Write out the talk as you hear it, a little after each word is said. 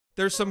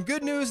There's some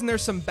good news and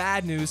there's some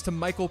bad news to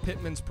Michael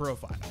Pittman's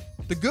profile.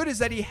 The good is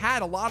that he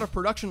had a lot of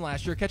production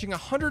last year, catching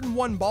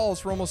 101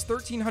 balls for almost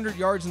 1,300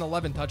 yards and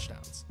 11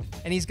 touchdowns.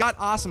 And he's got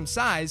awesome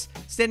size,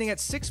 standing at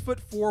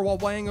 6'4" while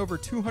weighing over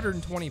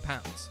 220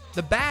 pounds.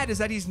 The bad is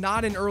that he's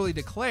not an early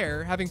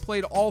declare, having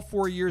played all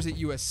 4 years at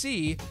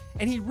USC,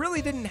 and he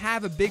really didn't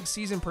have a big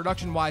season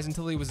production-wise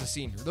until he was a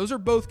senior. Those are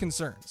both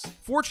concerns.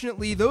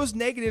 Fortunately, those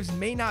negatives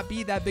may not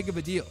be that big of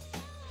a deal.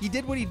 He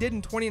did what he did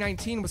in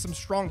 2019 with some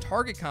strong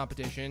target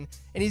competition,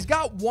 and he's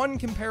got one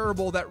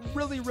comparable that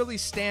really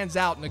stands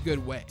out in a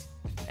good way,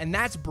 and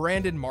that's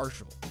Brandon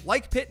Marshall.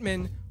 Like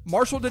Pittman,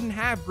 Marshall didn't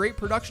have great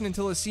production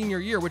until his senior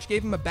year, which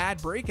gave him a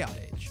bad breakout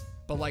age.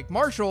 But like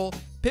Marshall,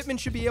 Pittman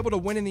should be able to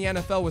win in the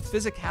NFL with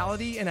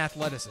physicality and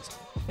athleticism.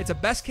 It's a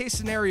best-case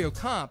scenario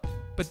comp,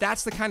 but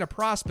that's the kind of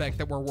prospect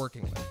that we're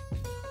working with.